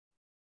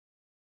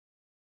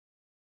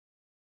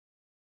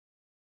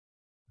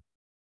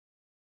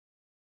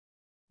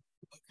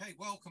Okay,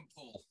 welcome,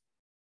 Paul.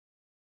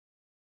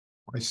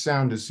 My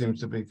sound seems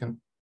to be,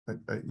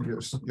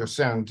 your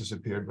sound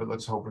disappeared, but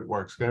let's hope it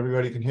works.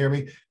 Everybody can hear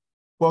me?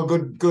 Well,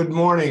 good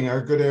morning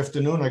or good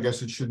afternoon, I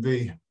guess it should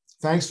be.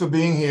 Thanks for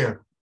being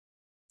here.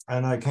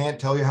 And I can't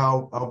tell you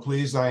how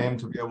pleased I am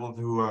to be able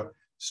to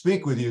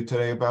speak with you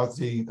today about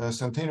the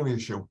Centenary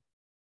Issue.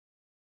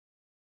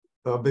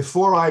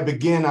 Before I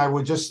begin, I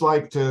would just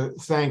like to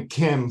thank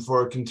Kim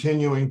for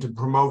continuing to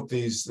promote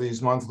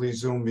these monthly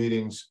Zoom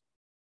meetings.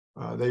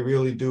 They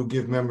really do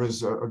give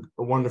members a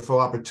wonderful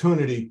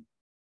opportunity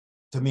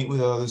to meet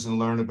with others and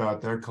learn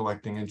about their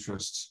collecting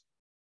interests.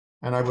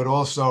 And I would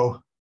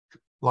also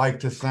like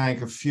to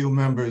thank a few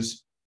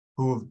members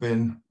who have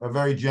been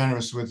very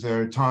generous with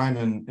their time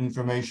and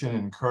information and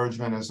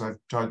encouragement as I've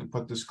tried to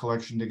put this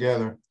collection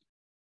together.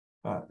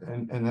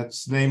 And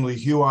that's namely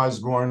Hugh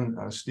Osborne,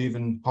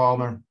 Stephen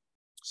Palmer,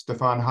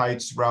 Stefan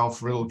Heitz,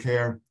 Ralph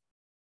Riddlecare,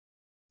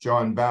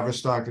 John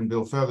Baverstock, and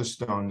Bill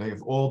Featherstone. They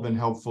have all been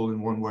helpful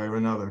in one way or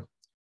another.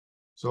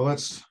 So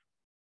let's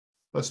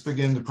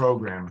begin the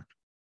program.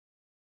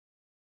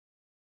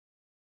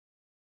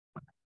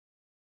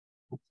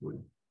 Hopefully,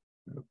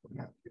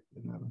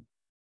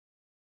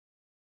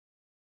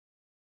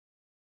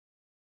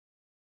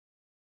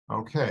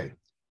 okay.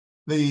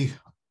 The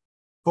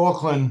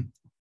Falkland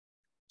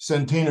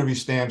Centenary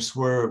stamps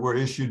were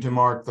issued to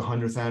mark the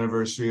 100th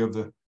anniversary of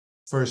the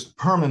first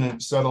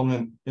permanent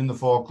settlement in the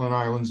Falkland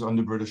Islands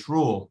under British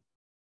rule.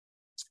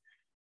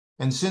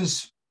 And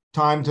since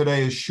time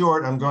today is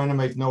short, I'm going to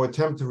make no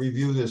attempt to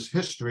review this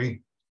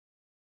history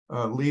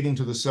leading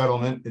to the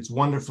settlement. It's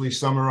wonderfully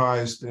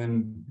summarized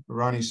in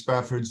Ronnie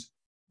Spafford's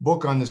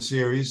book on the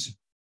series.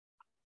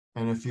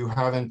 And if you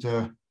haven't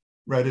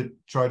read it,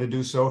 try to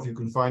do so. If you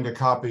can find a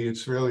copy,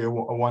 it's really a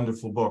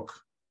wonderful book.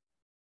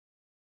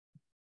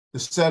 The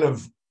set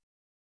of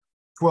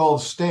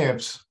 12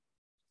 stamps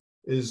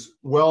is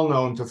well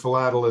known to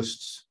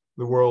philatelists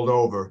the world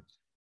over,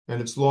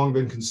 and it's long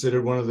been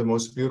considered one of the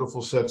most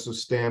beautiful sets of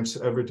stamps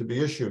ever to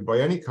be issued by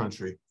any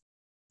country.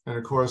 And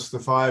of course, the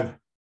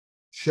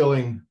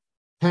 5-shilling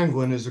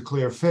penguin is a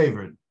clear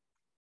favorite.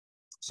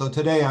 So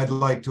today I'd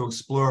like to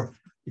explore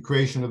the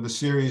creation of the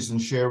series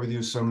and share with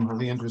you some of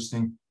the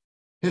interesting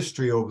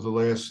history over the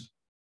last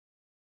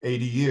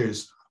 80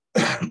 years.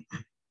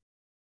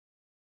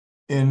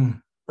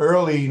 In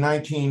early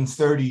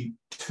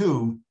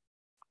 1932,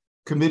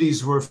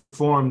 committees were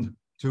formed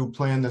to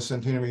plan the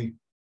centenary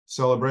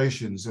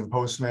celebrations, and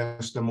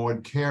Postmaster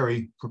Maud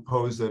Carey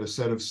proposed that a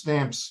set of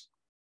stamps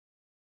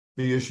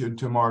be issued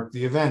to mark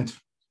the event.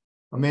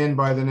 A man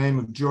by the name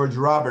of George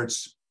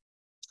Roberts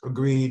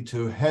agreed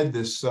to head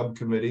this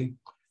subcommittee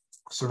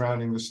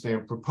surrounding the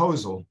stamp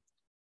proposal.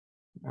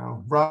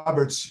 Now,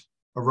 Roberts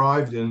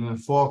arrived in the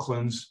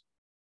Falklands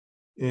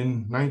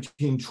in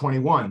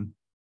 1921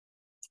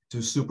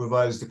 to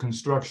supervise the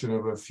construction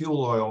of a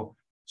fuel oil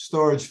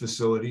storage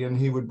facility, and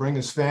he would bring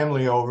his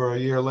family over a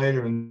year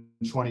later in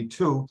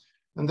 22,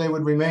 and they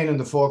would remain in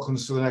the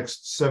Falklands for the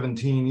next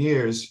 17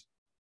 years,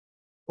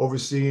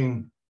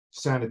 overseeing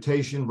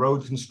sanitation,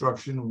 road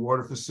construction,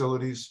 water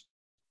facilities,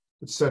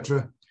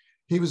 etc.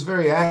 He was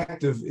very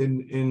active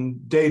in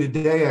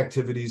day-to-day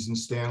activities in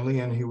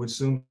Stanley, and he would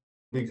soon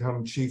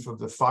become chief of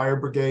the fire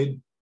brigade.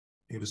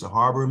 He was a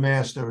harbor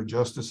master, a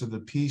justice of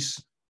the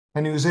peace,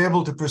 and he was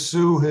able to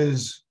pursue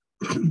his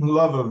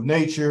love of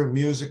nature,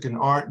 music, and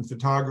art and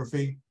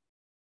photography.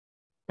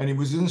 And he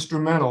was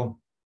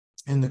instrumental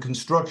in the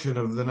construction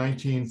of the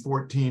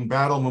 1914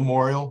 Battle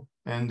Memorial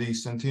and the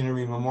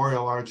Centenary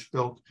Memorial Arch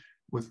built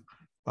with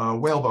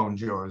whalebone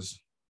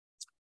jaws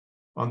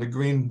on the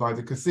green by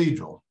the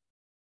cathedral.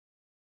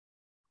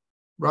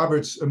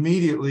 Roberts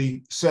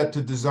immediately set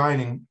to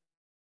designing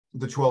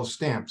the 12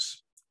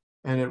 stamps.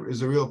 And it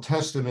is a real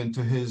testament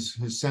to his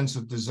sense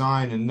of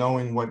design and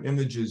knowing what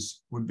images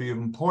would be of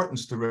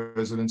importance to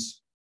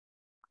residents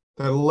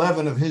that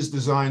 11 of his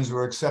designs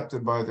were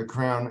accepted by the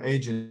Crown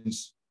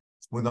agents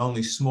with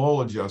only small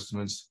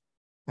adjustments,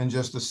 and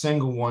just a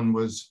single one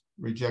was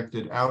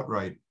rejected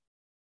outright.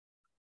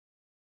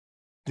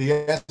 The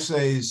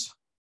essays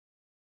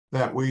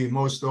that we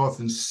most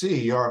often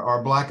see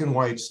are black and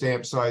white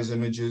stamp size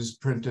images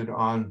printed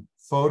on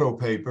photo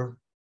paper,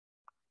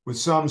 with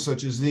some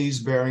such as these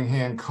bearing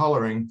hand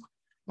coloring,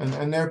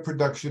 and their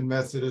production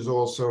method is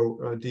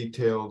also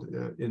detailed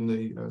in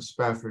the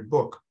Spafford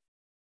book.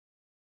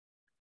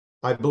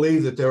 I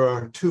believe that there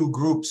are two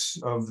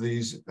groups of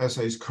these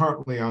essays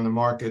currently on the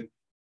market.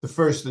 The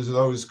first is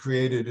those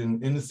created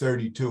in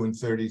 32 and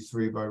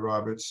 33 by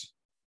Roberts,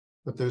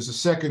 but there's a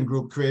second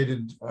group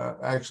created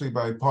actually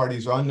by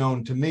parties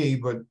unknown to me,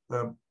 but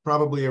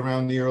probably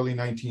around the early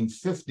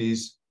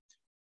 1950s.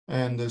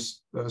 And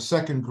this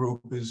second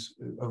group is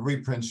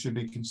reprints should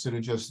be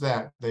considered just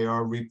that. They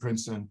are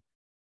reprints and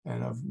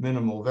of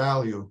minimal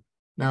value.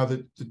 Now,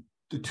 the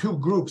two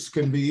groups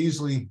can be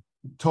easily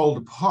told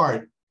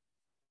apart.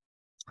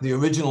 The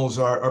originals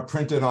are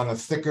printed on a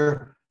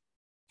thicker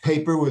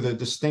paper with a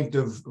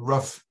distinctive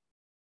rough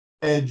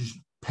edged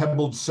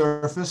pebbled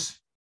surface.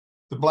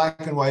 The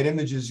black and white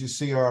images you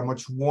see are a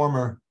much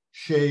warmer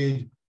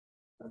shade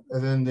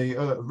And then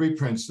the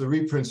reprints. The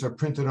reprints are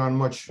printed on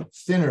much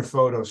thinner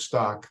photo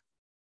stock.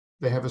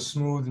 They have a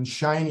smooth and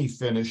shiny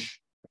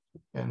finish,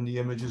 and the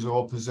images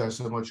all possess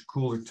a much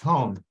cooler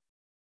tone.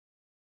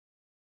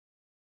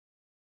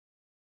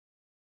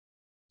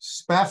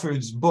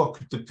 Spafford's book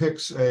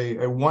depicts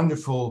a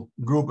wonderful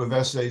group of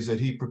essays that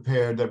he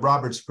prepared, that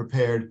Roberts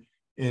prepared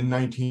in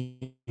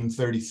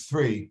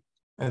 1933.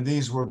 And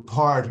these were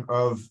part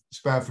of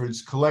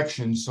Spafford's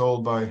collection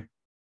sold by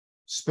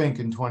Spink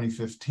in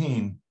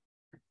 2015.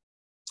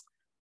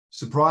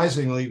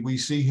 Surprisingly, we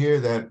see here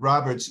that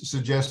Roberts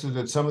suggested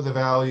that some of the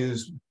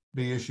values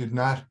be issued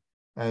not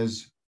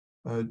as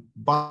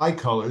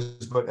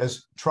bicolors, but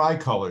as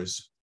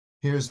tricolors.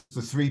 Here's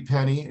the 3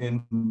 penny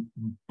in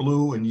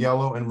blue and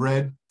yellow and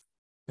red.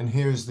 And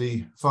here's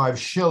the 5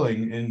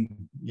 shilling in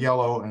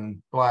yellow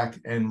and black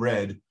and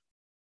red.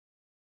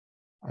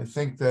 I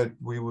think that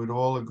we would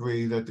all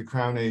agree that the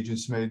Crown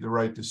agents made the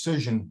right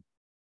decision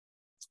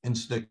in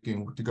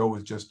sticking to go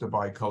with just the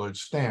bicolored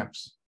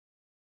stamps.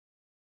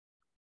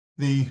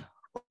 The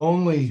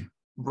only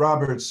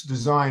Roberts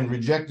design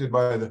rejected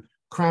by the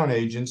Crown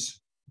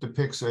agents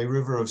depicts a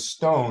river of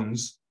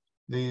stones.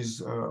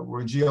 These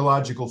were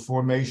geological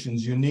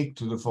formations unique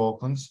to the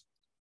Falklands.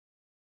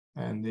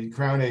 And the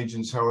Crown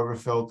agents, however,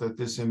 felt that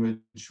this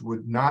image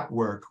would not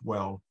work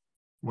well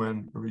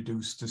when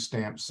reduced to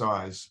stamp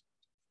size.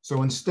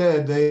 So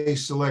instead, they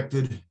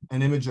selected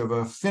an image of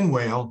a fin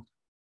whale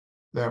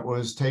that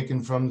was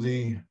taken from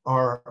the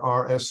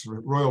RRS,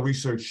 Royal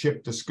Research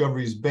Ship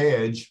Discovery's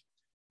badge,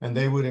 and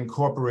they would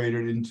incorporate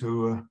it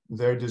into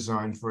their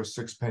design for a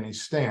 6-penny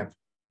stamp.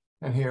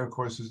 And here, of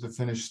course, is the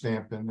finished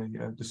stamp and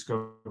the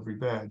Discovery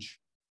badge.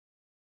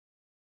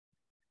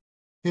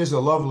 Here's a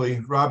lovely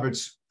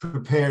Roberts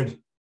prepared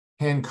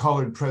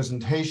hand-colored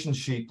presentation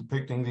sheet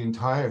depicting the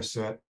entire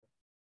set,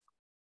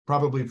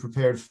 probably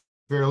prepared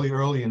fairly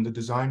early in the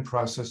design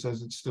process,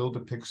 as it still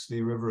depicts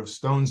the River of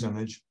Stones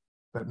image,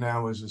 that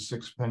now is a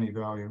 6-penny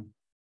value.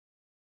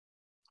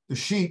 The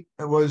sheet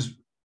was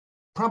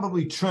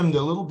probably trimmed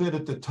a little bit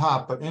at the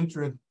top, but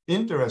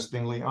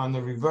interestingly, on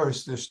the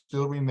reverse, there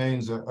still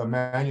remains a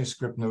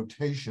manuscript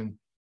notation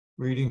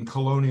reading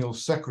Colonial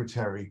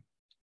Secretary.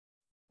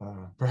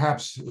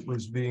 Perhaps it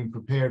was being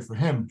prepared for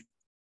him.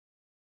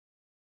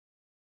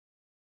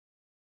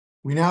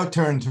 We now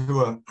turn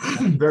to a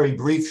very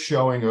brief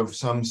showing of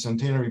some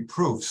centenary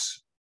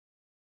proofs.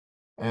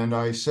 And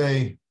I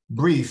say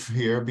brief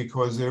here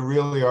because there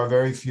really are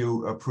very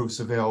few proofs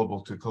available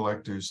to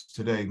collectors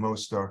today.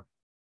 Most are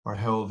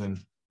held in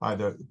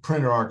either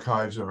printer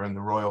archives or in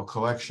the Royal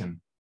Collection.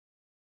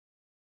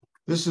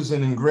 This is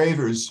an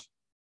engraver's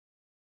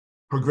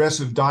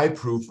progressive die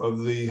proof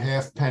of the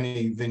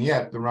half-penny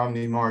vignette, the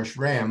Romney Marsh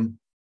Ram.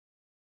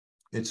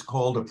 It's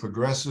called a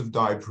progressive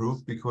die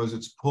proof because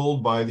it's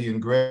pulled by the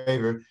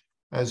engraver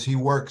as he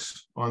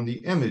works on the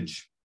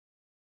image,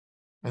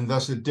 and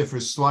thus it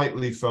differs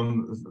slightly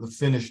from the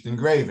finished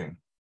engraving.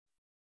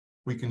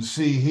 We can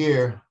see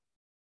here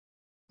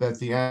that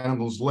the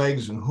animal's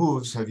legs and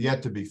hooves have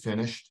yet to be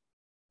finished,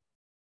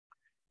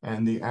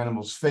 and the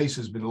animal's face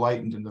has been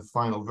lightened in the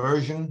final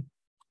version.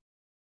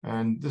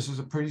 And this is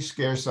a pretty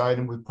scarce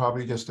item with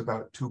probably just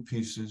about 2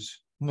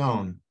 pieces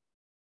known.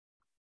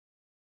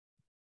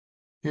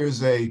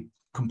 Here's a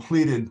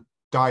completed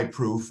die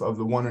proof of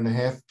the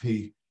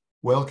 1.5p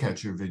whale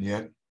catcher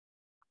vignette.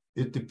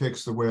 It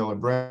depicts the whale at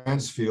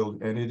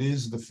Bransfield, and it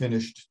is the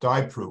finished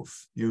die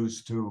proof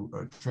used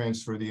to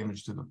transfer the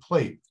image to the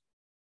plate.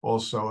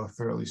 Also a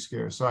fairly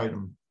scarce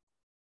item.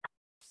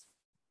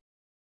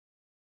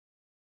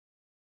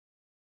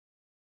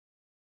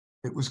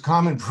 It was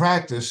common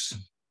practice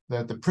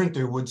that the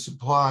printer would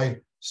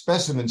supply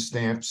specimen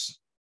stamps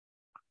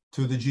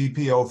to the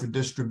GPO for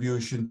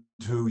distribution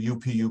to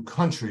UPU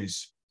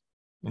countries.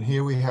 And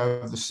here we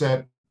have the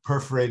set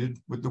perforated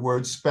with the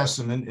word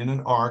specimen in an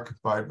arc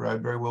by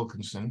Bradbury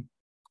Wilkinson.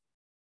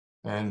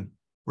 And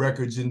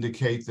records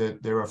indicate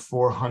that there are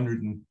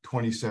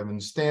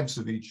 427 stamps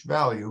of each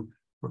value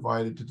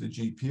provided to the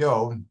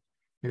GPO.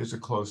 Here's a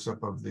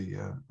close-up of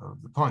the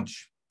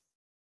punch.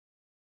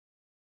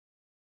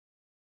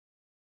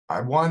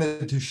 I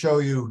wanted to show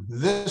you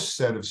this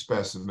set of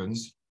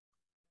specimens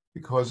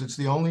because it's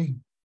the only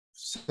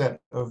set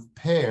of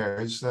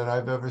pairs that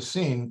I've ever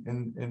seen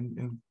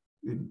in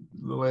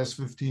the last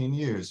 15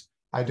 years.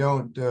 I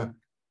don't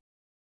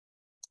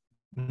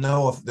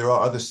know if there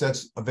are other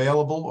sets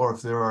available or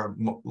if there are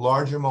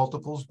larger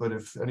multiples, but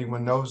if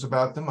anyone knows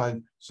about them,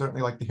 I'd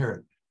certainly like to hear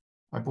it.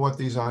 I bought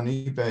these on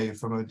eBay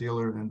from a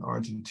dealer in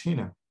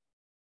Argentina.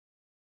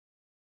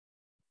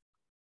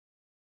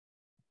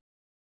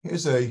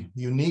 Here's a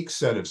unique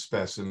set of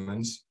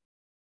specimens.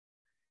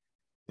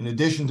 In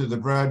addition to the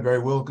Bradbury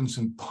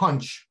Wilkinson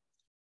punch,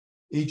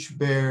 each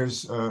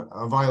bears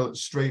a violet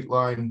straight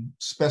line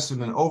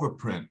specimen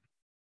overprint.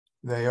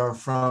 They are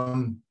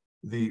from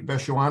the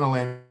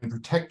Bechuanaland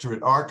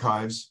Protectorate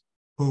archives,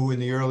 who in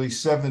the early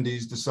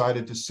 70s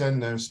decided to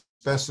send their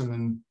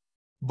specimen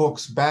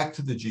books back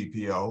to the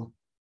GPO.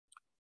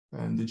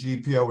 And the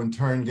GPO in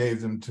turn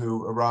gave them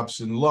to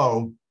Robson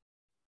Lowe,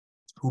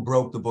 who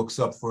broke the books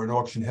up for an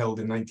auction held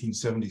in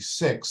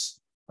 1976.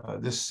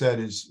 This set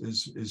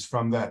is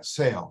from that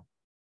sale.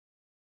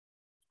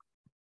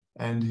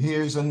 And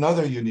here's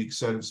another unique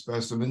set of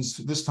specimens.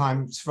 This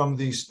time it's from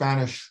the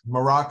Spanish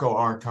Morocco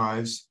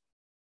archives,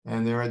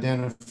 and they're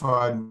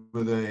identified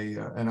with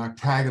an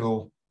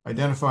octagonal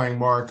identifying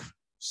mark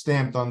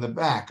stamped on the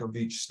back of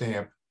each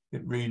stamp.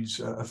 It reads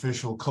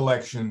Official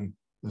Collection,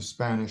 the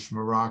Spanish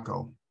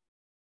Morocco.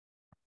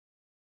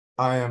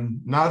 I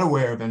am not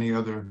aware of any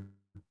other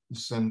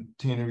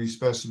centenary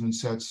specimen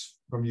sets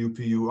from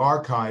UPU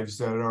archives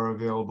that are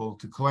available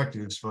to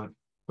collectors,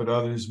 but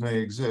others may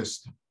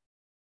exist.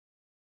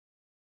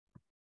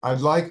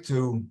 I'd like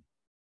to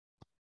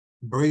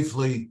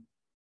briefly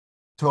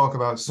talk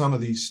about some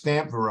of these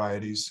stamp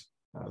varieties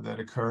that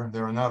occur.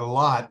 There are not a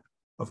lot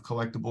of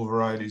collectible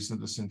varieties of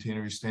the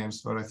centenary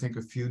stamps, but I think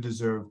a few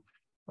deserve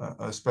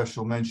a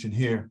special mention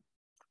here.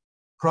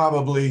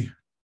 Probably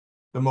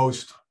the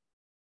most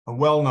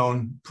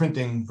well-known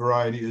printing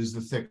variety is the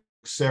thick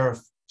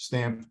serif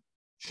stamp.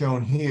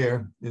 Shown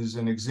here is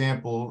an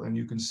example, and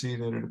you can see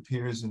that it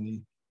appears in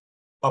the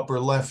upper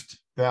left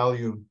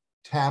value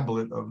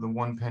tablet of the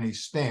 1 penny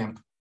stamp.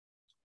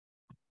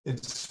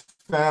 It's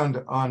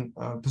found on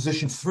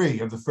position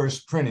 3 of the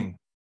first printing.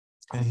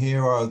 And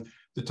here are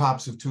the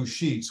tops of 2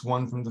 sheets,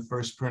 one from the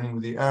first printing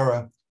with the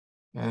error,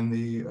 and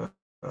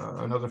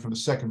another from the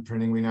second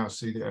printing. We now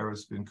see the error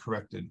has been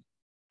corrected.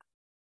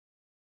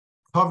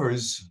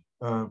 Covers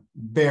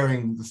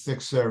bearing the thick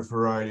serif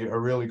variety are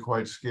really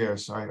quite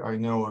scarce. I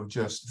know of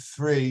just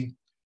 3,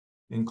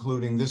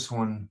 including this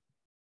one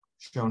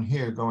shown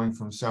here, going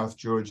from South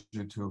Georgia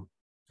to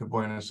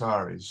Buenos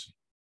Aires.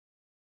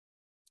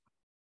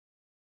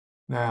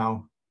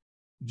 Now,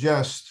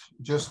 just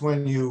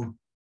when you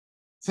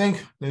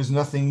think there's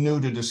nothing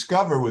new to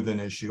discover with an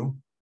issue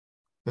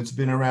that's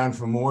been around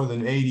for more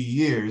than 80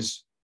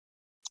 years,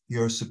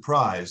 you're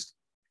surprised.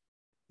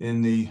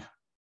 In the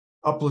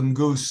Upland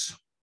Goose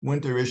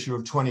winter issue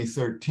of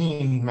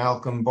 2013,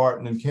 Malcolm,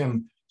 Barton, and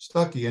Kim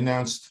Stuckey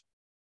announced,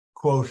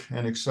 quote,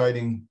 an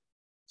exciting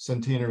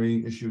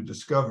centenary issue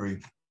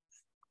discovery.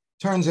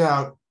 Turns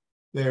out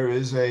there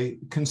is a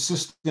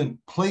consistent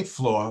plate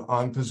flaw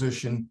on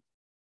position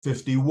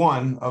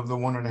 51 of the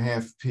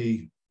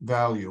 1.5p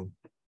value.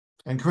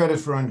 And credit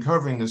for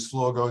uncovering this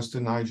flaw goes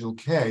to Nigel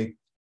Kay.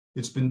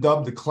 It's been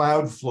dubbed the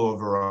cloud flaw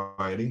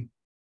variety.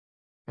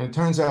 And it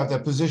turns out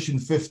that position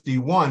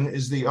 51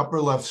 is the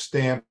upper left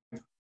stamp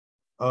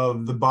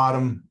of the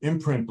bottom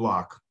imprint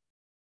block.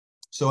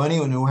 So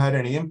anyone who had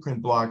any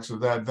imprint blocks of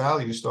that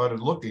value started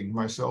looking,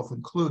 myself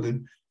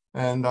included,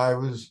 and I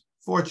was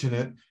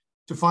fortunate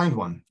to find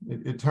one.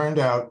 It turned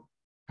out,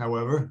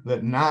 however,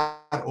 that not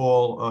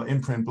all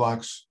imprint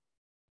blocks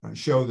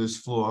show this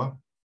flaw.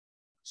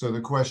 So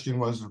the question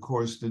was, of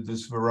course, did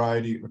this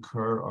variety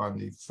occur on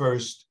the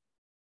first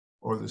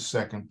or the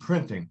second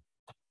printing?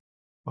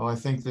 Well, I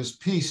think this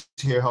piece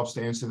here helps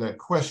to answer that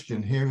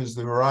question. Here is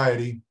the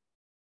variety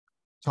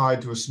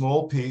tied to a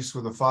small piece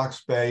with a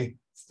Fox Bay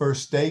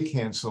first day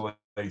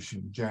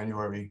cancellation,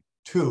 January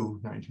 2,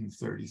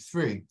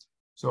 1933.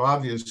 So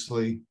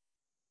obviously,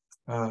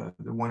 the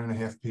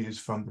 1.5p is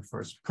from the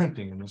first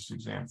printing in this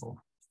example.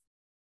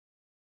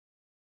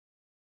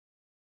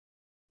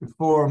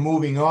 Before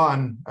moving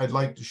on, I'd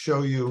like to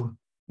show you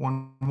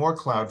one more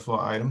cloud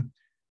flaw item.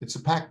 It's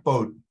a pack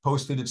boat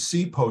posted at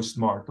sea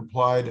postmark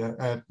applied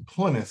at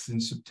Plymouth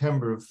in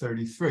September of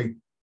 33.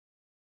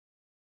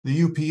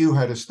 The UPU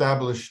had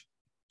established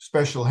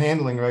special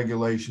handling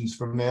regulations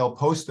for mail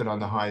posted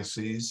on the high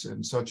seas,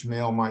 and such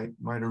mail might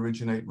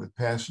originate with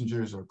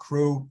passengers or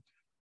crew,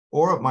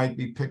 or it might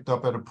be picked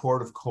up at a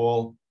port of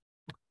call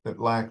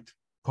that lacked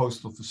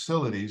postal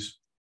facilities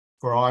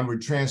for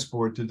onward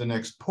transport to the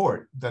next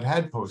port that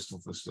had postal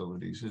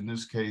facilities, in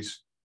this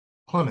case,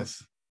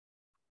 Plymouth.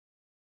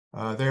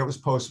 There it was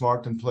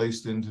postmarked and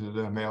placed into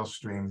the mail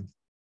stream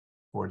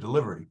for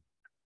delivery.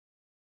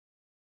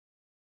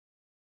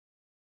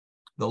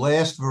 The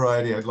last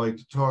variety I'd like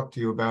to talk to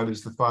you about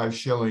is the 5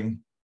 shilling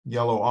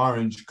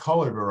yellow-orange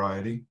color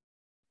variety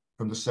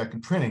from the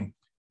second printing.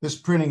 This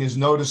printing is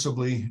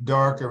noticeably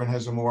darker and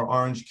has a more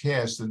orange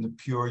cast than the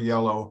pure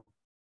yellow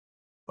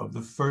of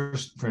the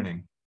first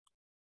printing.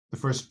 The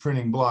first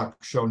printing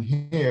block shown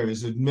here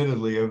is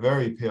admittedly a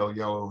very pale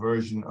yellow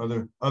version.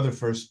 Other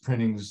first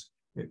printings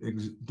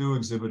do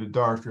exhibit a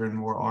darker and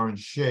more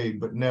orange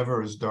shade, but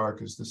never as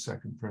dark as the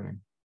second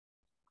printing.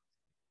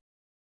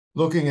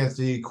 Looking at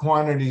the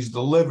quantities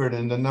delivered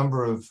and the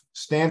number of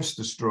stamps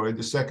destroyed,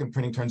 the second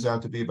printing turns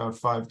out to be about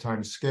 5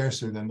 times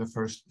scarcer than the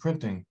first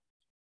printing.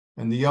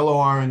 And the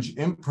yellow-orange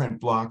imprint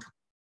block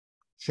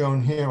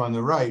shown here on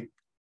the right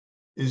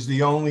is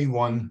the only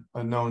one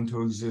known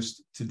to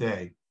exist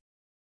today.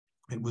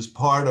 It was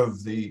part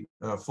of the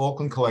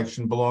Falkland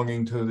collection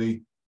belonging to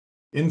the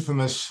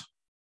infamous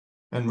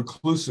and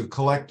reclusive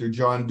collector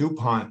John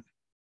DuPont,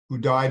 who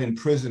died in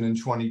prison in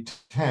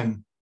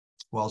 2010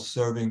 while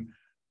serving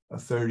a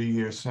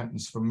 30-year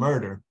sentence for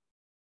murder.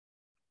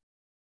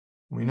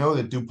 We know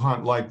that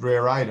DuPont liked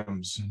rare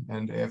items,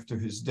 and after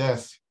his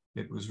death,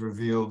 it was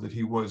revealed that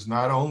he was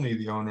not only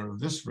the owner of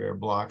this rare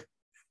block,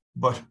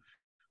 but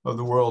of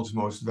the world's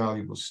most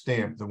valuable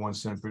stamp, the 1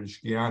 cent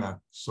British Guiana,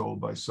 sold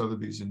by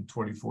Sotheby's in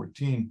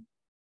 2014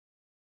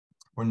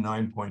 for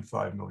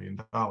 $9.5 million.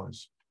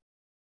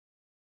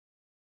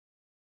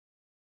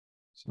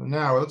 So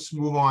now let's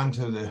move on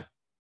to the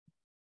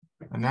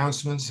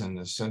announcements and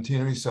the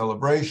centenary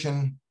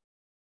celebration.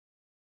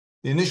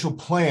 The initial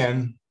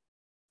plan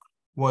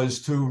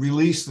was to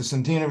release the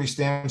centenary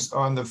stamps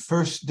on the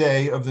first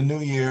day of the new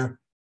year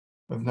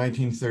of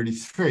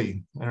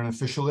 1933, and an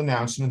official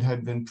announcement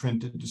had been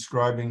printed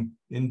describing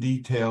in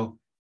detail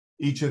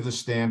each of the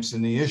stamps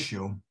in the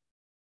issue.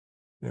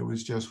 There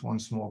was just one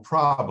small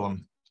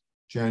problem.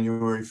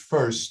 January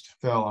 1st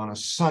fell on a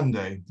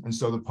Sunday, and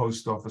so the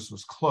post office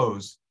was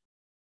closed.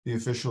 The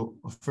official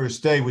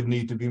first day would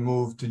need to be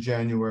moved to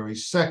January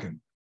 2nd.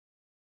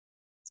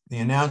 The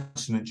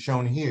announcement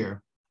shown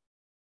here,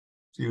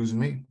 excuse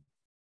me,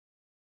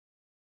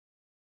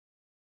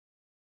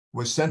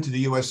 was sent to the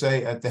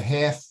USA at the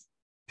half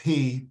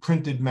P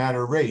printed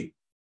matter rate,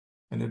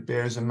 and it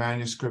bears a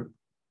manuscript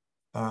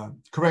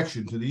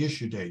correction to the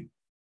issue date.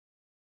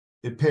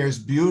 It pairs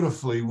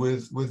beautifully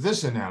with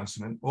this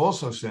announcement,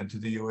 also sent to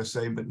the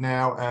USA, but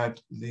now at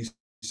the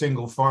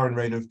single foreign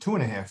rate of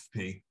 2.5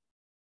 P.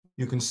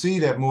 You can see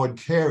that Maud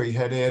Carey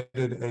had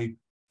added a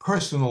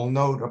personal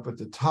note up at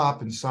the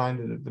top and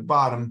signed it at the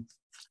bottom,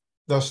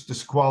 thus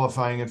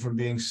disqualifying it from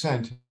being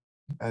sent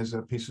as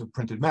a piece of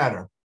printed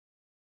matter.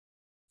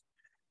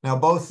 Now,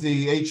 both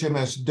the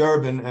HMS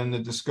Durban and the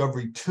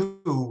Discovery II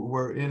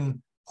were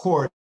in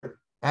port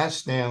at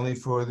Stanley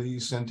for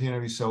the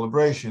centenary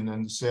celebration,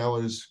 and the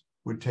sailors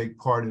would take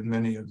part in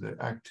many of the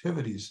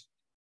activities.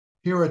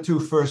 Here are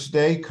 2 first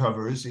day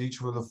covers, each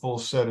with a full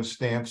set of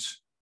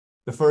stamps.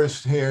 The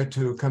first here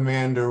to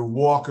Commander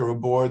Walker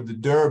aboard the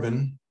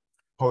Durban,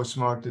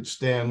 postmarked at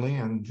Stanley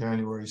on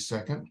January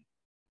 2nd.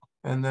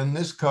 And then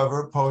this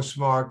cover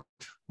postmarked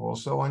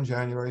also on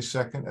January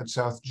 2nd at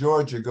South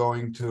Georgia,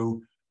 going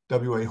to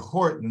W.A.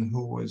 Horton,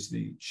 who was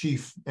the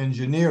chief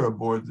engineer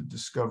aboard the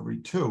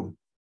Discovery II.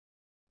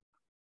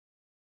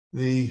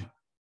 The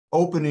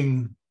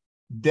opening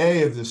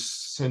day of the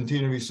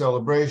centenary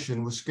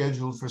celebration was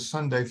scheduled for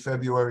Sunday,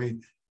 February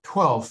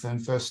 12th,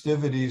 and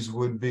festivities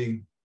would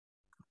be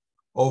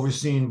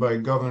overseen by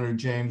Governor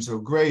James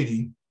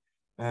O'Grady.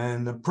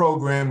 And the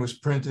program was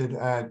printed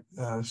at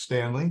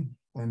Stanley,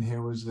 and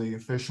here was the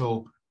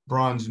official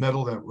bronze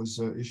medal that was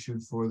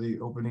issued for the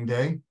opening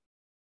day.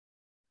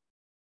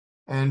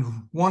 And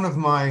one of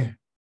my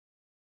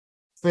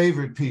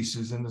favorite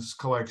pieces in this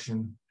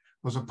collection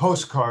was a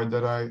postcard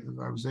that I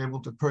was able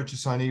to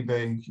purchase on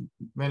eBay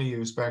many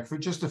years back for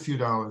just a few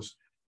dollars.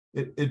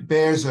 It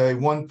bears a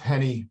 1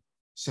 penny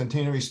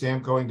centenary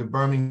stamp going to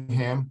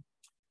Birmingham,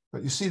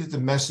 but you see that the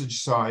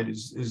message side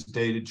is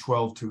dated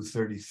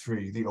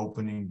 12/2/33, the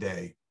opening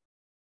day.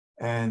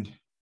 And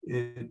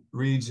it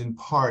reads in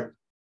part,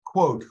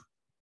 quote,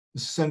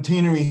 "The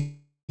centenary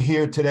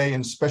here today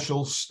in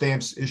special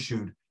stamps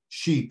issued,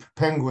 sheep,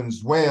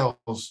 penguins,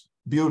 whales,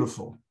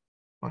 beautiful,"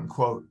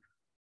 unquote.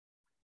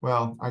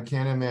 Well, I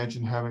can't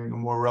imagine having a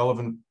more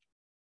relevant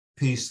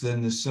piece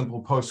than this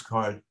simple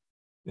postcard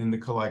in the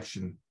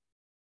collection.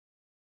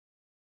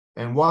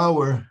 And while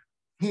we're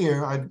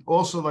here, I'd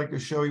also like to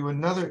show you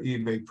another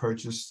eBay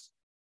purchase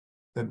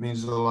that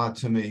means a lot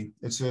to me.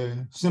 It's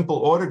a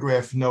simple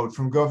autograph note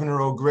from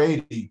Governor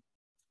O'Grady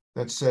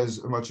that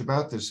says much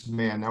about this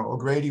man. Now,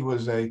 O'Grady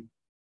was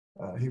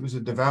he was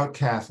a devout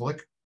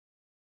Catholic,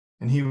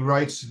 and he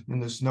writes in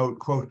this note,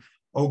 quote,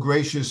 "O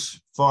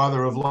gracious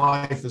Father of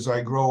life, as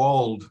I grow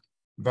old,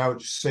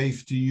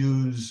 vouchsafe to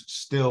use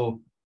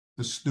still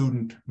the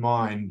student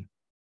mind,"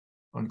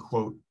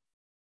 unquote.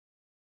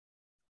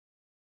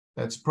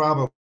 That's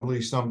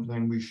probably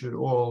something we should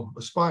all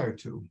aspire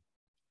to.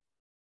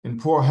 In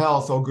poor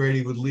health,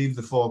 O'Grady would leave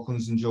the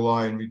Falklands in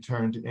July and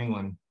return to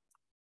England.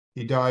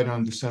 He died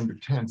on December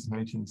 10th,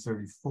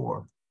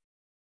 1934.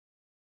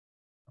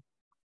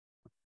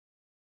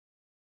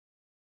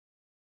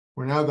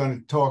 We're now going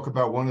to talk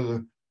about one of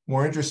the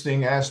more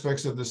interesting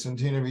aspects of the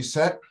centenary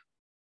set,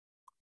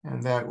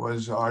 and that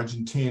was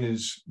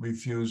Argentina's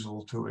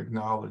refusal to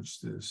acknowledge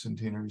the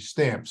centenary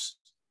stamps.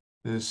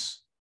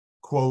 This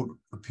quote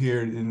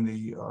appeared in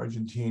the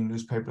Argentine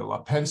newspaper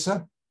La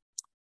Prensa.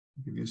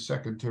 I'll give you a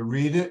second to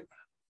read it.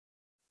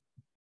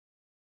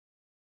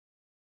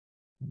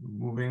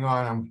 Moving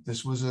on,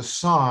 this was a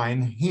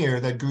sign here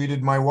that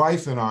greeted my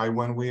wife and I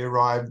when we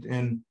arrived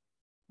in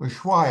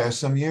Ushuaia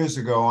some years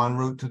ago en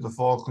route to the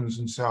Falklands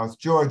in South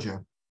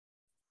Georgia.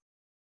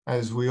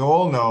 As we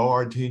all know,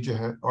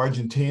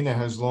 Argentina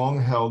has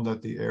long held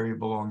that the area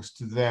belongs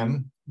to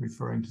them,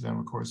 referring to them,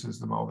 of course, as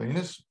the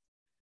Malvinas.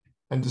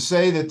 And to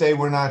say that they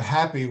were not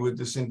happy with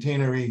the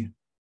centenary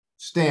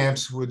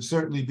stamps would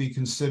certainly be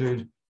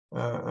considered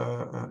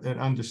an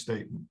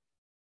understatement.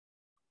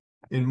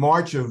 In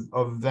March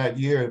of that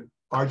year,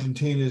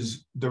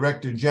 Argentina's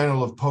Director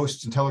General of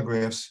Posts and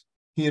Telegraphs,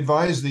 he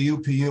advised the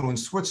UPU in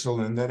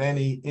Switzerland that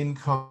any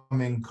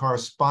incoming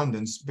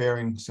correspondence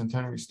bearing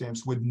centenary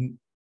stamps would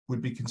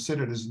would be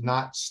considered as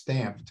not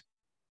stamped,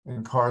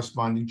 and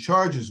corresponding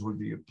charges would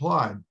be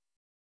applied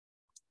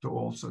to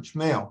all such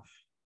mail.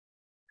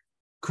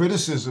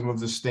 Criticism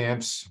of the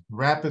stamps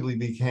rapidly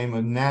became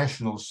a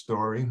national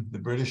story. The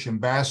British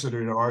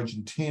ambassador to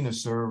Argentina,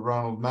 Sir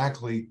Ronald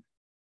Mackley,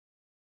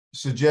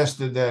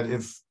 suggested that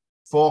if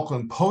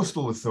Falkland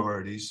postal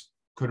authorities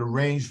could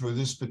arrange for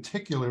this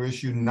particular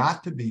issue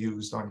not to be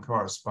used on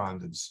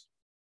correspondence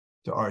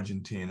to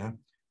Argentina,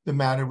 the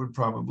matter would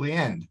probably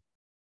end.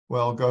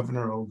 Well,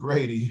 Governor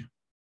O'Grady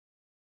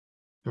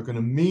took an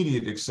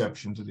immediate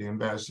exception to the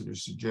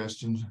ambassador's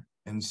suggestion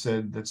and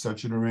said that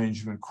such an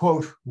arrangement,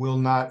 quote, will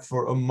not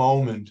for a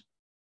moment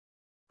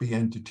be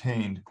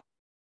entertained.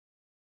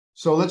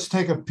 So let's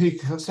take a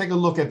peek, let's take a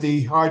look at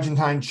the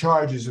Argentine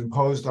charges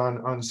imposed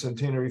on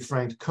centenary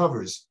franked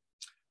covers.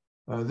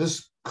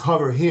 This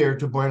cover here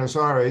to Buenos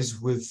Aires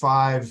with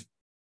 5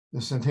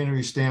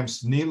 centenary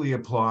stamps neatly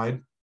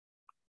applied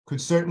could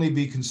certainly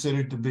be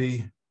considered to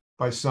be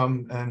by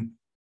some an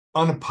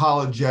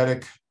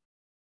unapologetic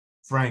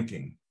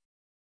franking.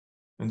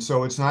 And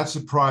so it's not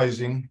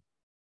surprising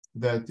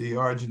that the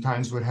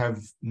Argentines would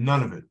have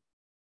none of it.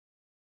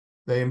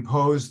 They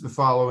imposed the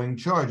following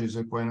charges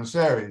at Buenos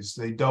Aires.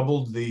 They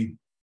doubled the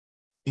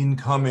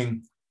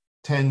incoming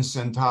 10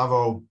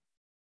 centavo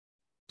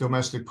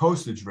domestic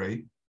postage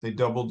rate. They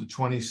doubled the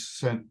 20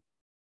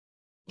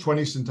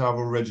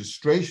 centavo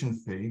registration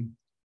fee.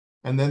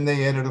 And then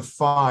they added a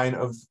fine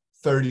of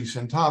 30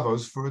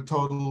 centavos for a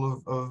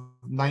total of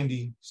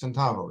 90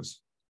 centavos.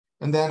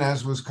 And then,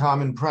 as was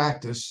common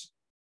practice,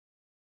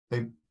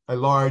 a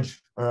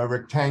large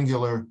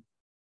rectangular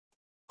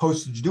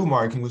postage due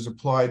marking was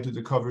applied to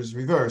the cover's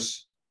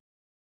reverse,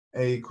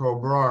 a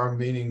cobrar,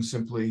 meaning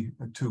simply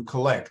to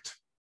collect.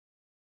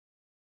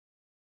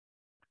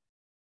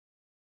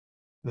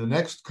 The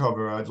next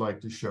cover I'd like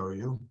to show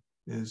you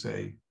is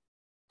a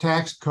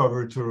taxed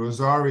cover to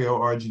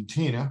Rosario,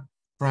 Argentina,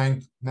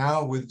 franked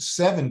now with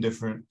 7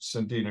 different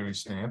centenary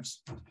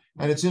stamps.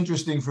 And it's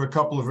interesting for a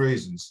couple of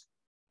reasons.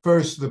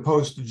 First, the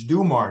postage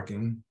due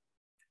marking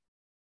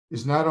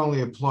is not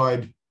only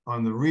applied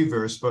on the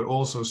reverse, but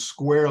also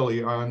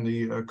squarely on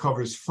the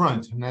cover's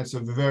front. And that's a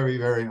very,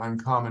 very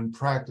uncommon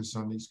practice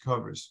on these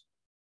covers.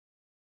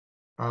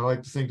 I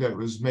like to think that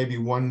was maybe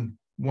one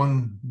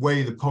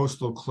way the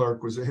postal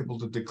clerk was able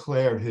to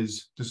declare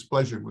his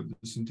displeasure with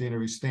the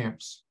centenary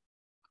stamps.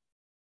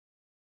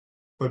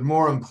 But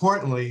more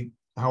importantly,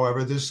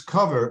 however, this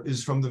cover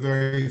is from the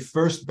very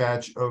first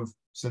batch of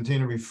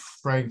centenary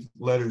frank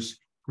letters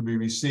to be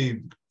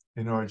received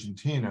in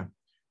Argentina.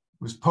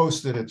 It was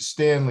posted at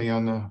Stanley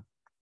on the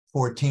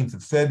 14th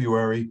of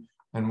February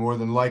and more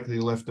than likely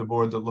left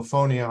aboard the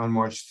Lafonia on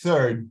March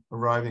 3rd,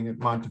 arriving at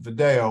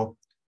Montevideo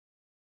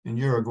in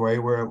Uruguay,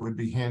 where it would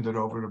be handed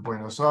over to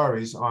Buenos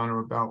Aires on or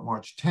about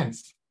March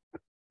 10th.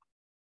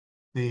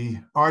 The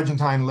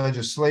Argentine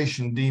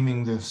legislation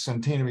deeming the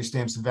centenary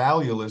stamps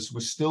valueless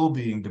was still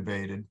being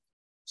debated,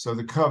 so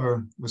the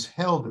cover was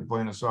held at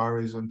Buenos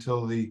Aires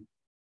until the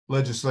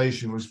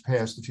legislation was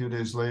passed a few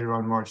days later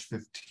on March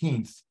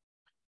 15th.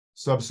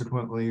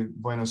 Subsequently,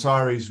 Buenos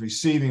Aires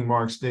receiving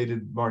marks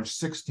dated March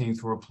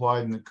 16th were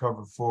applied and the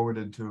cover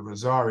forwarded to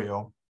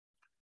Rosario,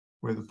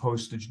 where the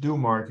postage due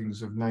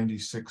markings of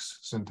 96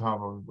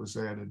 centavos was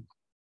added.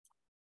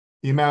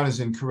 The amount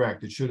is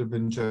incorrect. It should have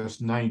been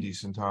just 90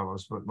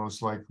 centavos, but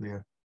most likely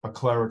a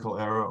clerical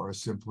error or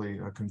simply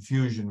a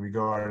confusion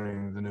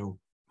regarding the new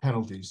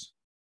penalties.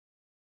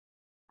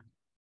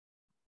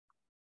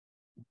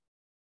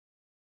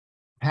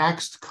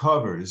 Taxed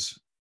covers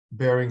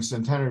bearing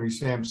centenary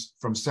stamps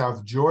from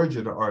South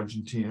Georgia to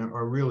Argentina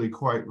are really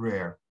quite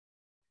rare.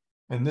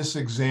 And this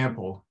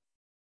example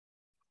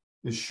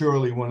is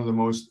surely one of the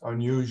most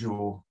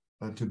unusual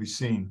to be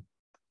seen.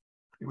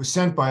 It was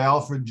sent by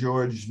Alfred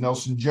George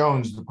Nelson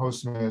Jones, the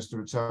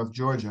postmaster at South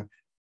Georgia,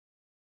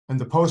 and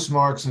the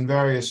postmarks and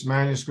various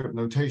manuscript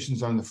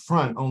notations on the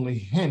front only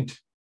hint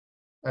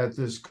at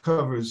this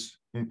cover's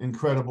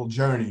incredible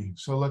journey.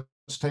 So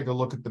let's take a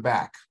look at the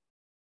back.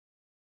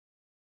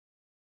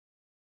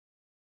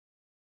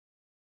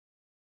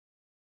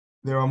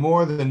 There are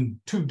more than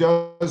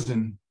 24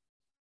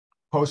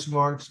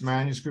 postmarks,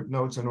 manuscript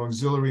notes, and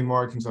auxiliary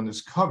markings on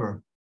this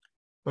cover.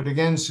 But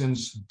again,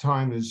 since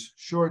time is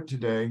short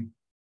today,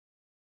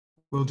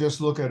 we'll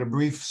just look at a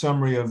brief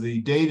summary of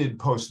the dated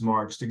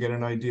postmarks to get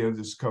an idea of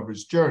this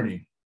cover's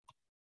journey.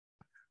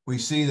 We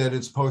see that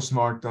it's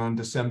postmarked on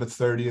December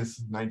 30th,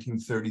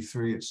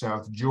 1933 at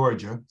South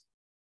Georgia,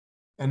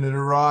 and it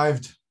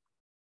arrived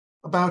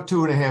about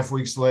 2.5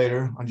 weeks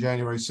later on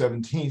January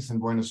 17th in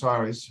Buenos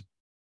Aires.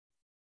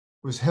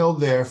 It was held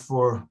there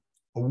for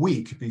a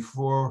week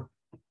before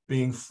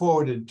being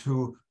forwarded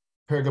to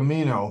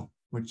Pergamino,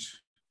 which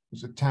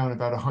is a town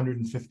about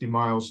 150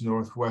 miles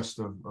northwest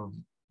of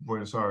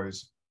Buenos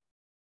Aires.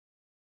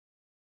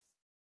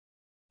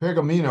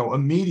 Pergamino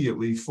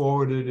immediately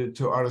forwarded it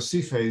to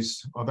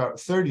Arrecifes, about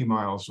 30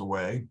 miles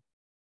away.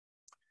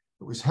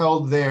 It was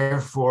held there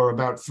for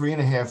about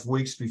 3.5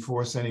 weeks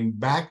before sending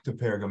back to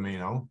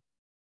Pergamino,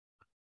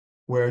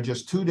 where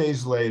just 2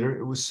 days later,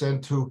 it was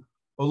sent to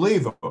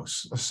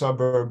Olivos, a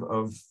suburb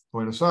of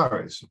Buenos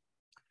Aires.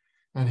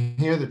 And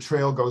here the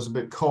trail goes a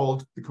bit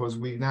cold because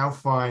we now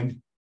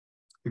find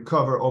the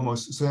cover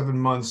almost 7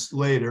 months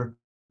later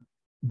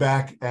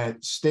back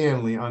at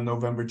Stanley on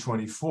November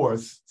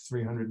 24th,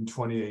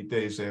 328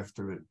 days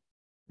after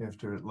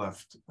it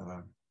left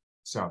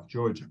South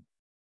Georgia.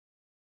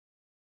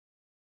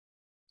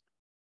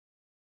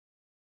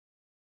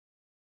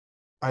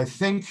 I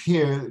think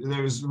here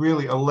there's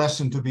really a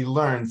lesson to be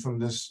learned from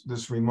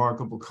this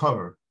remarkable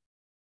cover.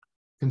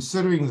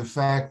 Considering the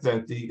fact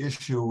that the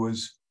issue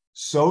was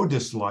so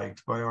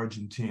disliked by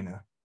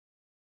Argentina,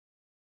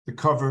 the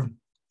cover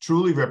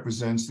truly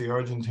represents the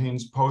Argentine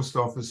post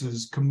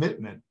office's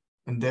commitment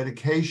and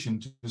dedication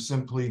to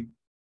simply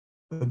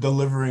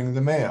delivering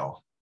the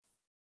mail.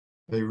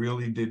 They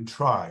really did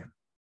try.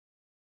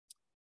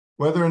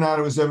 Whether or not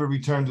it was ever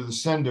returned to the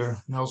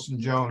sender, Nelson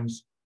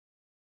Jones,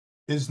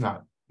 is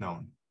not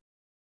known.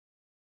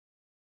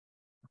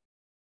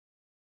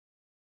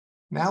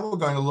 Now we're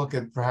going to look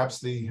at perhaps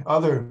the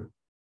other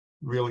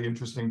really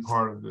interesting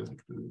part of the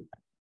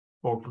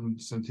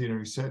Falkland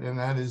Centenary set, and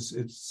that is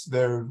it's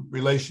their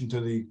relation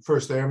to the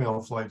first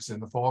airmail flights in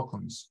the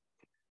Falklands.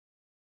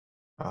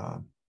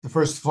 The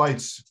first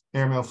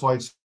airmail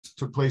flights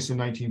took place in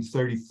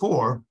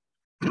 1934,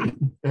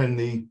 and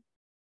the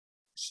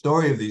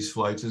story of these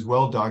flights is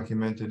well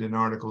documented in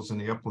articles in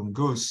the Upland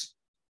Goose,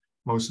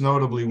 most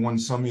notably one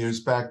some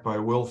years back by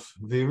Wilf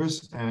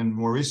Vivers, and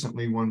more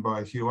recently one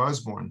by Hugh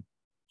Osborne.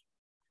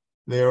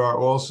 There are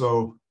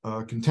also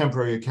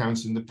contemporary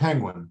accounts in the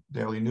Penguin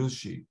daily news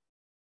sheet.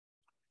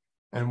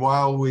 And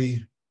while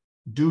we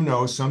do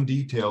know some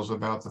details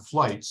about the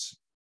flights,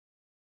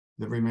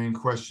 there remain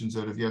questions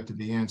that have yet to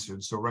be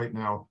answered. So right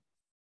now,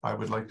 I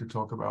would like to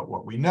talk about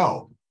what we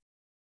know.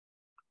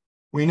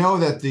 We know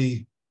that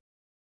the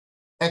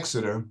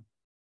Exeter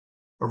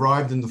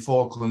arrived in the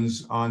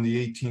Falklands on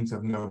the 18th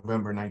of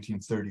November,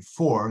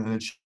 1934, and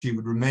that she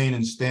would remain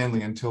in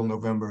Stanley until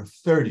November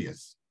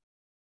 30th.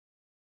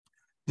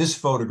 This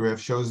photograph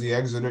shows the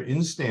Exeter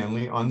in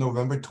Stanley on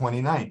November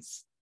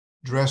 29th,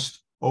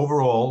 dressed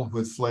overall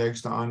with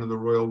flags to honor the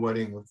royal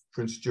wedding of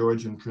Prince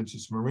George and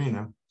Princess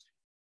Marina.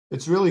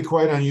 It's really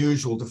quite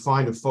unusual to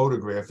find a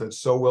photograph that's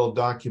so well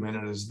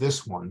documented as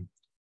this one,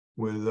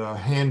 with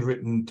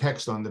handwritten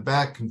text on the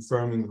back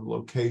confirming the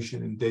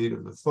location and date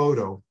of the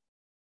photo.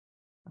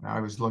 And I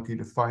was lucky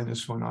to find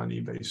this one on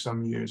eBay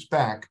some years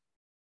back.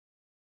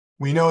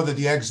 We know that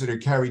the Exeter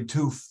carried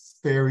two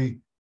Fairey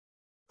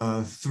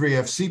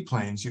 3FC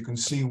planes. You can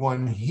see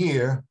one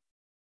here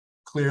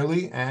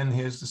clearly, and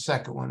here's the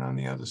second one on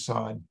the other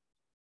side.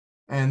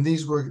 And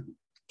these were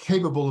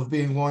capable of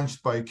being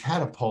launched by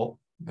catapult.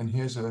 And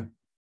here's a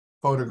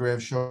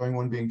photograph showing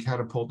one being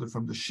catapulted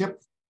from the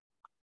ship.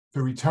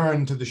 To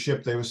return to the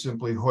ship, they were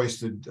simply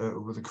hoisted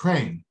with a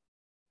crane.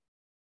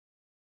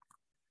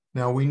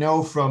 Now, we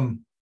know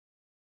from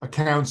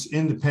accounts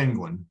in the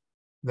Penguin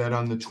that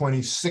on the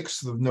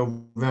 26th of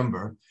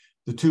November,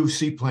 the two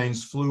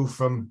seaplanes flew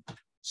from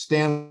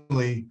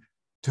Stanley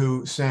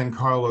to San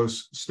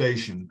Carlos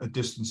Station, a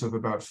distance of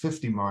about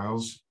 50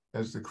 miles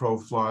as the crow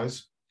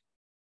flies.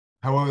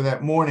 However,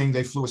 that morning,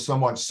 they flew a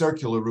somewhat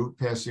circular route,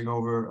 passing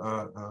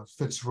over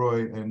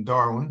Fitzroy and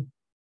Darwin.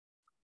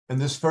 And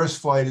this first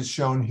flight is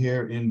shown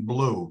here in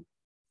blue.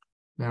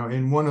 Now,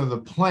 in one of the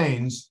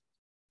planes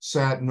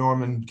sat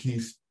Norman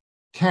Keith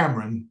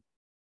Cameron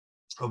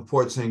of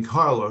Port St.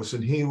 Carlos,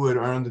 and he would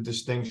earn the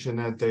distinction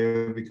that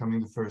day of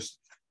becoming the first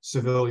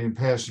civilian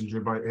passenger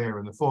by air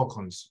in the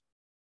Falklands.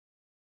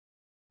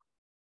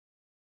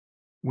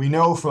 We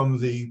know from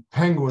the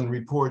Penguin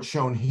report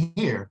shown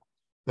here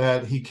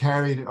that he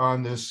carried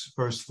on this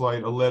first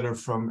flight a letter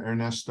from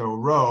Ernesto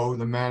Rowe,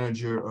 the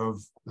manager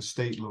of the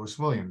State Louis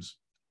Williams,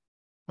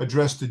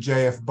 addressed to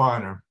J.F.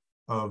 Bonner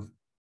of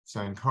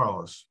San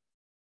Carlos.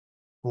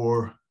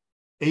 For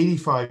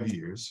 85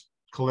 years,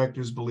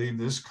 collectors believe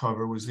this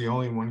cover was the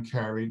only one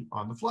carried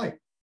on the flight.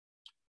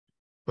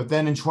 But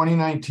then in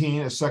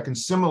 2019, a second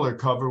similar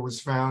cover was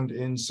found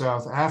in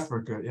South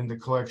Africa in the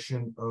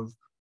collection of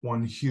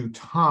one Hugh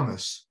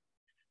Thomas.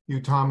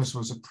 Hugh Thomas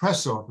was a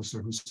press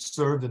officer who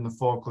served in the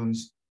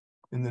Falklands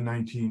in the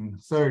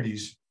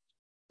 1930s.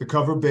 The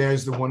cover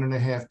bears the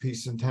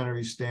 1.5-piece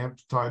centenary stamp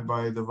tied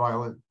by the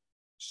violet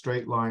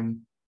straight line,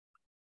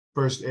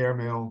 first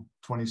airmail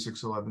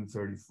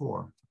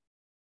 26/11/34.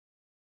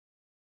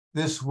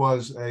 This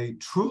was a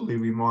truly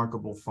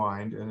remarkable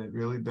find, and it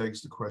really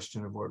begs the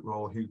question of what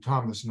role Hugh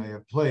Thomas may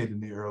have played in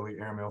the early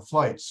airmail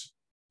flights.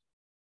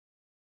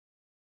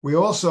 We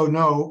also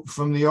know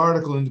from the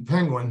article in the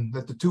Penguin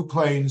that the two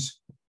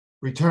planes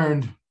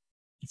returned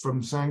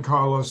from San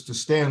Carlos to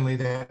Stanley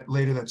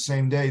later that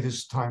same day,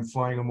 this time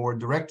flying a more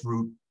direct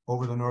route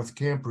over the North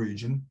Camp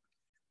region.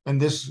 And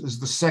this is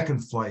the second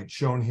flight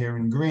shown here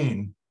in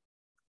green.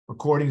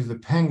 According to the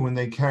Penguin,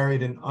 they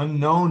carried an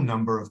unknown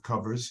number of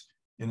covers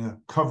in a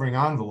covering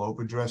envelope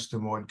addressed to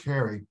Maud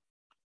Carey,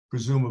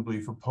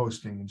 presumably for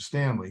posting in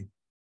Stanley.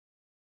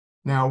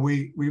 Now,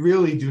 we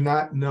really do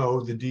not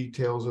know the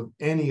details of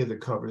any of the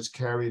covers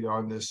carried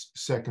on this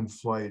second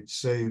flight,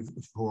 save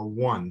for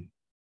one.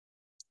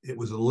 It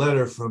was a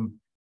letter from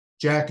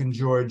Jack and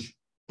George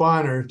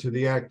Bonner to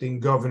the acting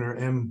governor,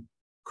 M.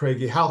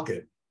 Craigie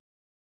Halkett.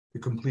 The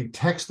complete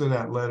text of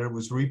that letter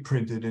was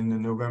reprinted in the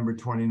November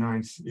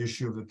 29th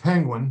issue of the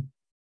Penguin,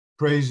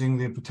 praising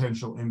the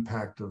potential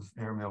impact of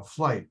airmail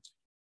flight.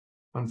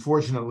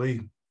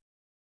 Unfortunately,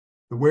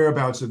 the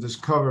whereabouts of this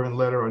cover and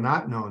letter are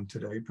not known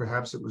today.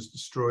 Perhaps it was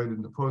destroyed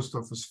in the post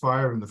office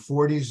fire in the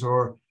 40s,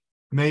 or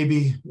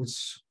maybe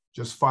it's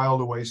just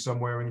filed away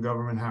somewhere in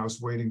Government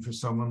House waiting for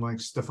someone like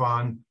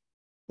Stefan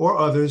or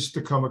others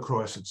to come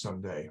across it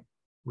someday.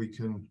 We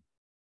can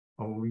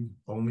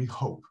only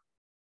hope.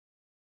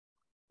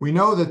 We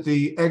know that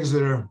the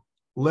Exeter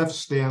left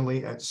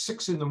Stanley at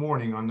 6 in the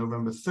morning on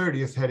November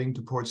 30th, heading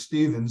to Port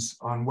Stevens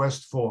on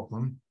West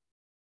Falkland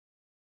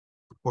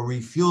for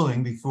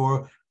refueling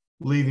before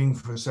leaving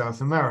for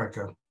South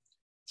America.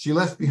 She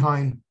left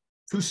behind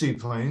 2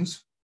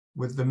 seaplanes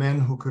with the men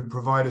who could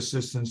provide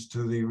assistance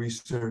to the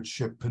research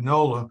ship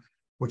Panola,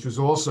 which was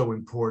also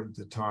important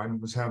at the time.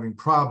 It was having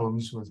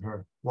problems with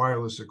her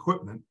wireless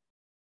equipment.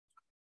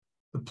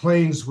 The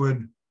planes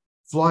would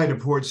fly to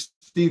Port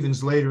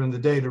Stevens later in the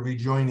day to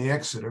rejoin the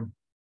Exeter.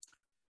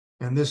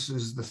 And this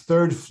is the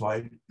 3rd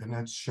flight, and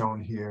that's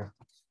shown here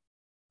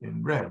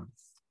in red.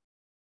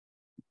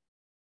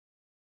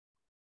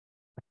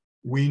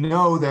 We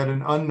know that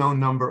an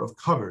unknown number of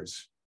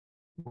covers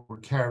were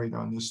carried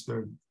on this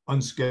 3rd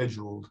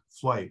unscheduled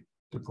flight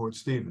to Port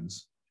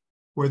Stevens,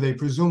 where they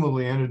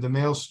presumably entered the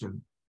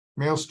maelstrom.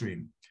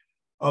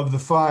 Of the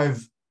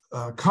 5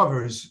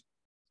 covers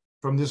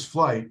from this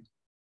flight,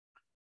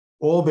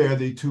 all bear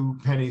the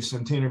 2-penny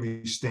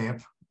centenary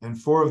stamp, and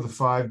 4 of the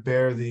 5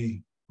 bear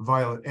the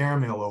violet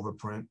airmail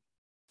overprint,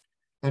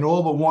 and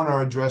all but 1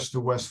 are addressed to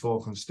West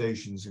Falkland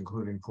stations,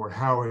 including Port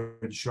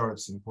Howard,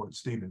 Chartres, and Port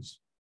Stevens.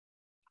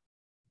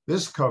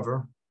 This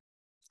cover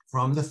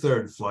from the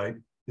 3rd flight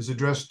is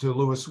addressed to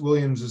Lewis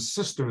Williams's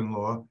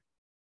sister-in-law,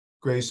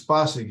 Grace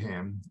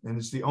Bossingham, and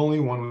it's the only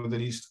one with an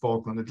East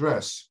Falkland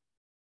address.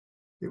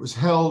 It was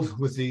held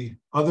with the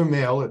other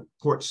mail at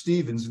Port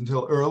Stevens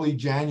until early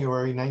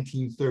January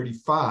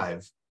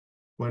 1935,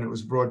 when it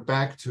was brought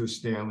back to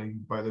Stanley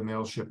by the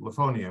mail ship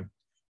Lafonia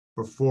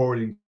for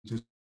forwarding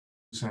to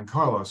San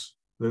Carlos.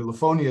 The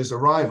Lafonia's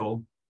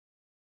arrival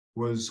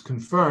was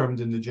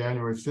confirmed in the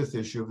January 5th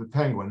issue of the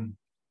Penguin,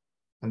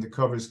 and the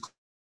cover's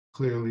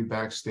clearly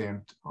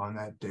backstamped on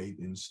that date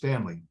in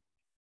Stanley.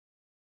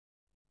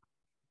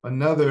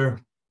 Another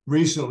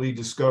recently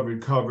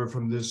discovered cover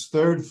from this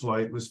 3rd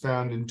flight was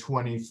found in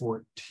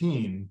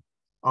 2014.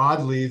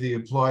 Oddly, the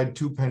applied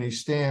 2-penny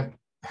stamp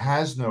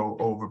has no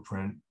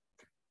overprint,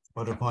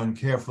 but upon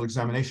careful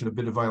examination, a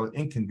bit of violet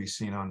ink can be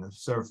seen on the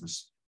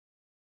surface.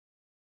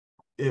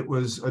 It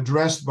was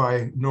addressed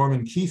by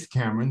Norman Keith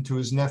Cameron to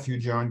his nephew,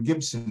 John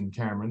Gibson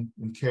Cameron,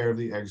 in care of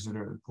the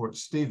Exeter at Port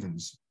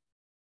Stevens.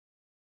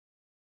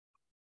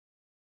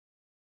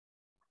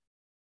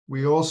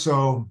 We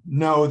also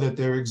know that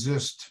there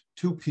exist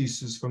 2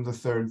 pieces from the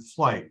 3rd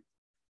flight.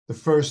 The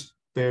first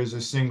bears a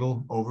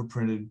single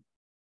overprinted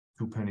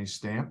 2-penny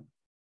stamp,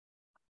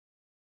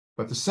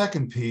 but the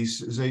second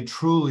piece is a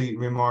truly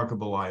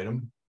remarkable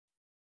item.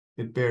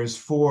 It bears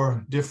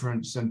 4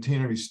 different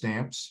centenary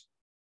stamps,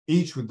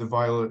 each with the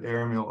violet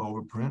airmail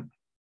overprint.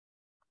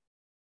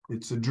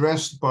 It's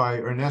addressed by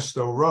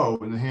Ernesto Rowe,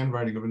 in the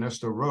handwriting of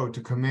Ernesto Rowe,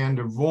 to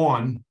Commander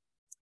Vaughan,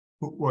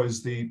 who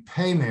was the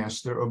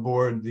paymaster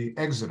aboard the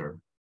Exeter.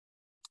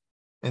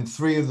 And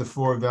 3 of the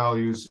 4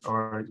 values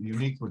are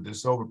unique with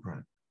this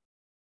overprint.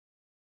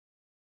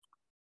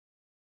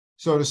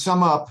 So to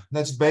sum up,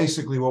 that's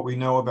basically what we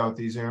know about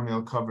these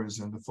airmail covers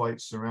and the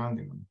flights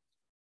surrounding them.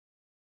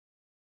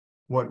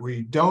 What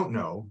we don't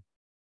know,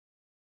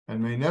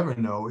 and may never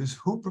know, is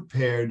who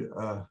prepared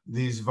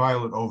these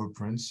violet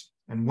overprints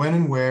and when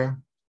and where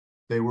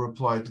they were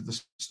applied to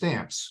the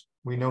stamps.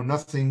 We know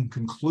nothing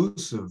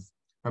conclusive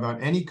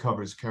about any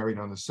covers carried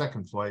on the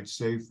 2nd flight,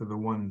 save for the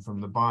one from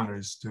the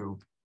Bonners to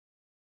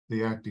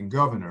the acting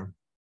governor.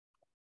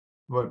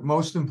 But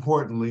most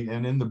importantly,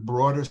 and in the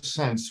broader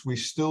sense, we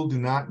still do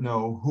not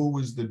know who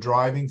was the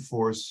driving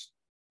force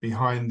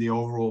behind the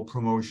overall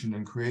promotion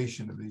and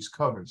creation of these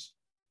covers.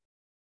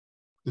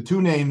 The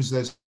 2 names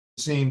that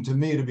seem to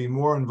me to be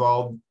more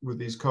involved with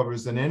these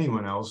covers than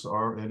anyone else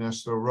are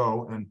Ernesto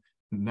Rowe and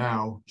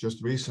now,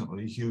 just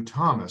recently, Hugh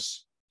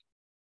Thomas.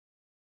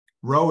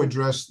 Rowe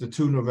addressed the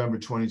 2 November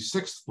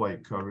 26th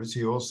flight covers.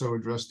 He also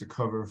addressed the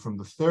cover from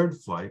the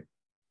 3rd flight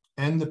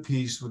and the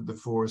piece with the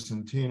 4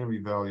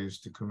 centenary values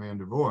to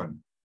Commander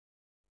Vaughan.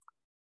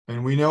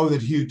 And we know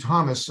that Hugh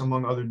Thomas,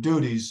 among other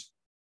duties,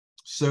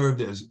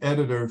 served as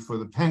editor for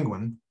the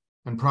Penguin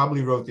and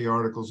probably wrote the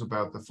articles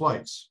about the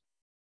flights.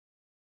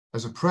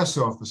 As a press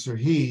officer,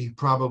 he,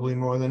 probably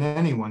more than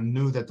anyone,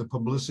 knew that the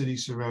publicity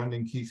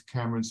surrounding Keith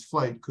Cameron's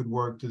flight could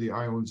work to the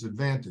island's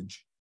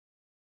advantage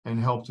and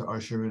help to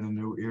usher in a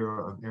new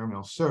era of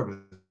airmail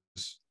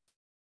service.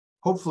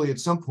 Hopefully,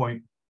 at some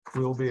point,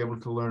 we'll be able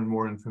to learn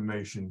more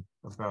information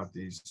about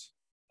these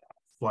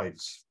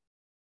flights.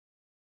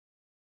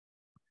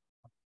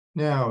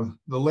 Now,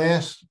 the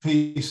last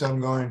piece I'm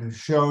going to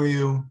show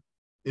you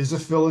is a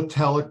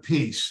philatelic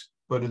piece,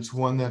 but it's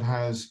one that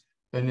has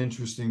an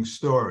interesting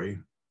story.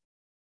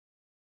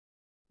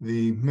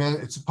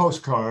 It's a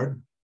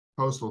postcard,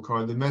 postal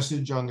card. The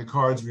message on the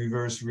card's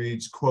reverse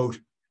reads, quote,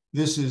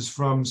 "This is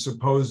from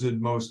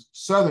supposed most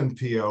southern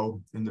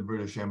PO in the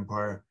British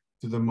Empire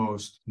to the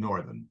most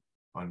northern,"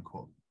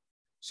 unquote.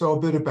 So a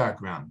bit of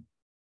background.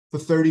 For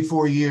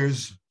 34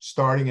 years,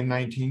 starting in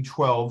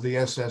 1912, the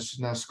SS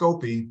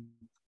Nascope,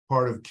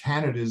 part of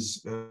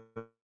Canada's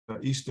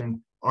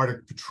Eastern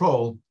Arctic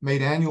Patrol,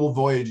 made annual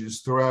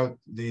voyages throughout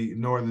the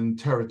Northern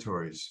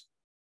Territories,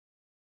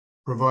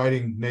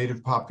 providing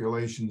native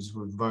populations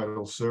with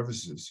vital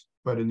services.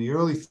 But in the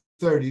early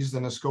 30s, the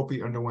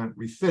Nascope underwent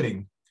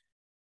refitting,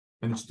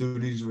 and its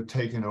duties were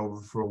taken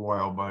over for a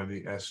while by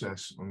the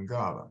SS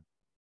Ungava.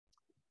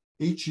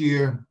 Each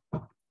year,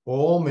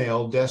 all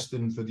mail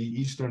destined for the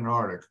Eastern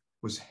Arctic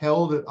was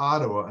held at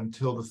Ottawa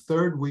until the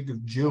third week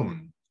of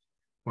June,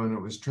 when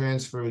it was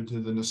transferred to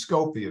the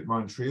Nascope at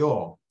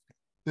Montreal.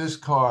 This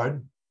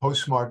card,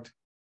 postmarked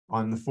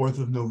on the 4th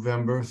of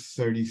November,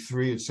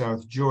 33 at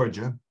South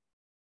Georgia,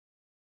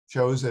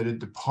 shows that it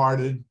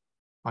departed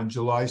on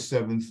July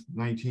 7th,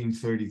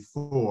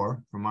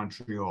 1934 from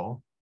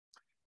Montreal,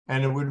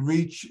 and it would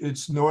reach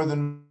its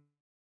northernmost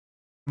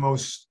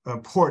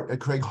port at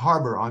Craig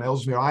Harbor on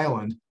Ellesmere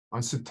Island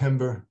on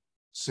September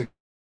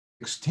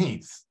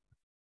 16th,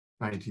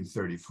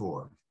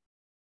 1934.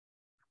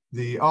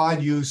 The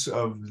odd use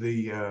of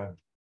the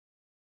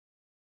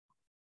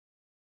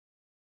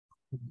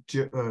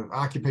German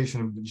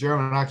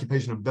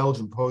occupation of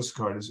Belgium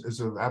postcard is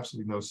of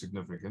absolutely no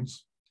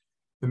significance.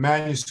 The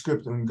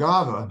manuscript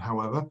Ungava,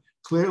 however,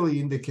 clearly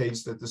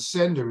indicates that the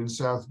sender in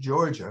South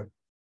Georgia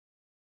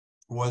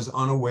was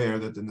unaware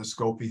that the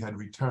Nascope had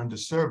returned to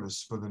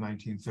service for the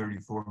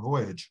 1934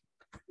 voyage.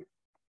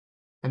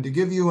 And to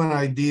give you an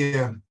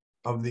idea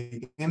of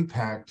the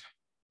impact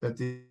that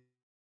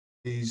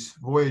these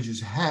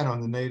voyages had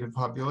on the native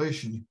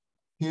population,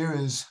 here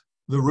is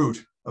the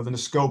route of the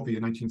Nascope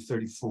in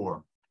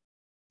 1934.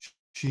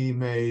 She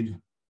made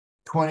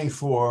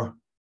 24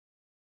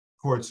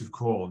 ports of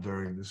call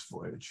during this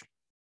voyage.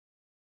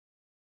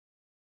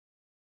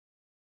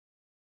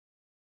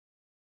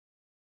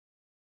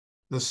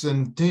 The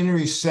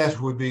Centenary set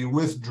would be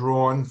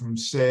withdrawn from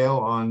sale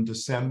on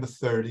December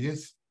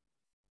 30th,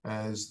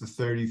 as the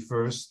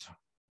 31st,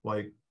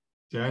 like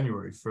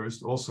January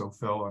 1st, also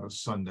fell on a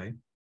Sunday.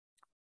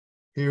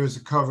 Here is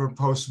a cover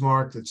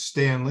postmarked at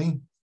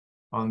Stanley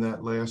on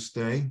that last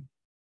day.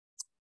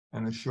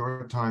 And a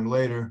short time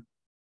later,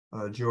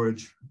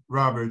 George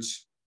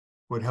Roberts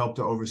would help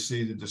to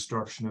oversee the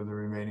destruction of the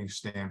remaining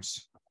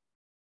stamps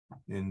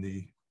in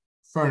the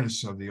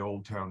furnace of the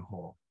Old Town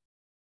Hall.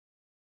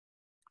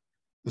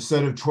 The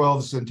set of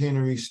 12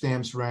 centenary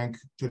stamps rank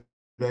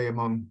today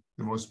among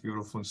the most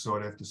beautiful and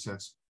sought-after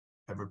sets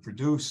ever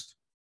produced,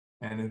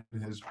 and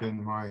it has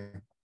been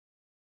my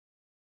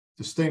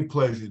distinct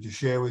pleasure to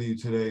share with you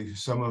today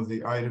some of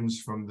the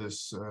items from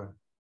this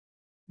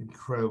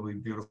incredibly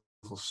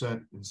beautiful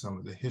set and some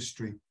of the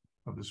history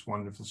of this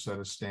wonderful set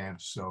of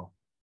stamps. So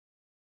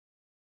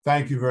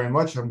thank you very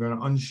much. I'm going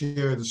to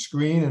unshare the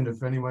screen, and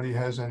if anybody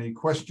has any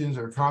questions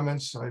or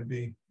comments, I'd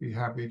be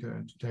happy to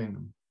entertain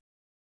them.